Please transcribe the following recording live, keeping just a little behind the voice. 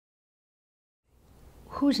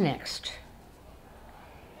Who's Next?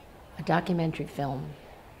 A documentary film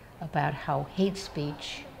about how hate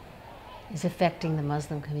speech is affecting the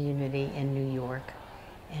Muslim community in New York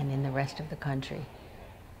and in the rest of the country.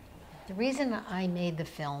 The reason I made the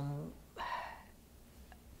film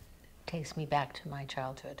takes me back to my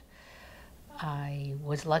childhood. I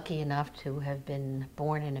was lucky enough to have been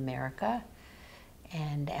born in America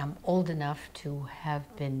and am old enough to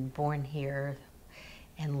have been born here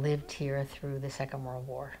and lived here through the Second World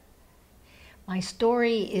War. My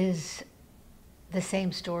story is the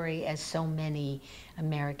same story as so many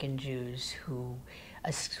American Jews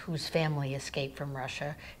whose family escaped from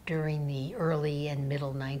Russia during the early and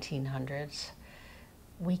middle 1900s.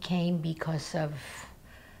 We came because of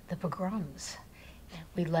the pogroms.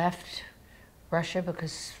 We left Russia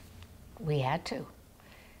because we had to.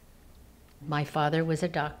 My father was a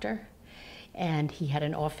doctor, and he had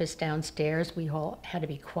an office downstairs. We all had to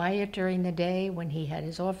be quiet during the day when he had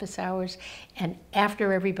his office hours. And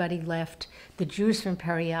after everybody left, the Jews from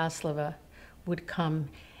Pereyaslava would come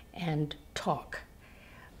and talk.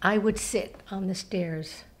 I would sit on the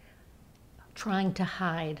stairs trying to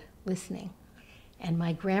hide, listening. And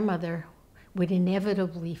my grandmother would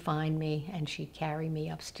inevitably find me, and she'd carry me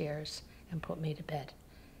upstairs and put me to bed.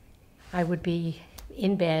 I would be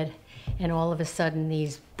in bed, and all of a sudden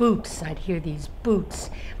these boots, I'd hear these boots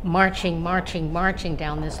marching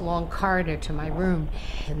down this long corridor to my room.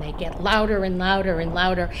 And they get louder and louder and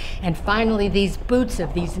louder. And finally these boots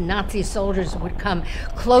of these Nazi soldiers would come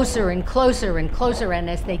closer and closer and closer. And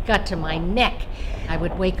as they got to my neck, I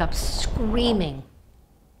would wake up screaming.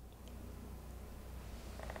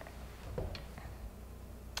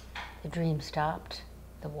 The dream stopped.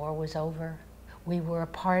 The war was over. We were a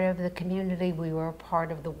part of the community, we were a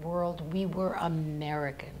part of the world, we were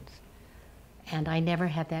Americans. And I never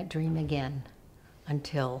had that dream again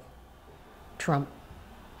until Trump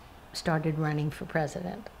started running for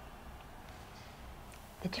president.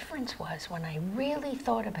 The difference was, when I really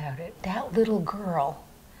thought about it, that little girl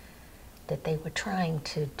that they were trying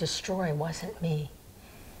to destroy wasn't me.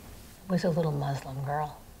 It was a little Muslim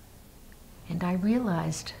girl. And I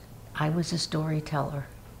realized I was a storyteller.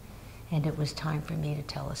 And it was time for me to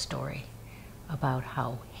tell a story about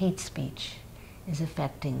how hate speech is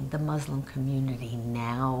affecting the Muslim community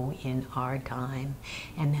now in our time,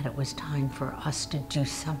 and that it was time for us to do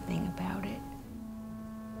something about it.